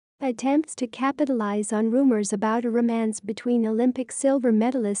Attempts to capitalize on rumors about a romance between Olympic silver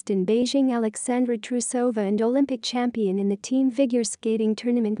medalist in Beijing Alexandra Trusova and Olympic champion in the team figure skating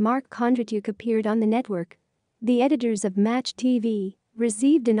tournament Mark Kondratyuk appeared on the network. The editors of Match TV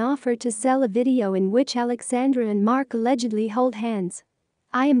received an offer to sell a video in which Alexandra and Mark allegedly hold hands.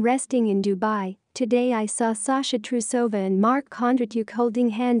 "I am resting in Dubai. Today I saw Sasha Trusova and Mark Kondratyuk holding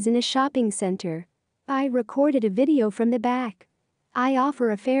hands in a shopping center. I recorded a video from the back. I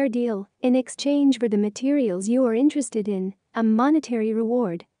offer a fair deal in exchange for the materials you are interested in, a monetary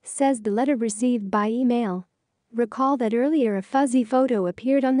reward," says the letter received by email. Recall that earlier a fuzzy photo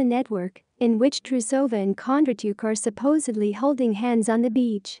appeared on the network in which Trusova and Kondratyuk are supposedly holding hands on the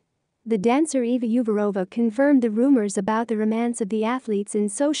beach. The dancer Eva Uvarova confirmed the rumors about the romance of the athletes in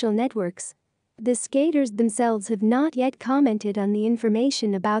social networks. The skaters themselves have not yet commented on the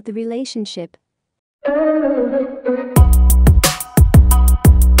information about the relationship.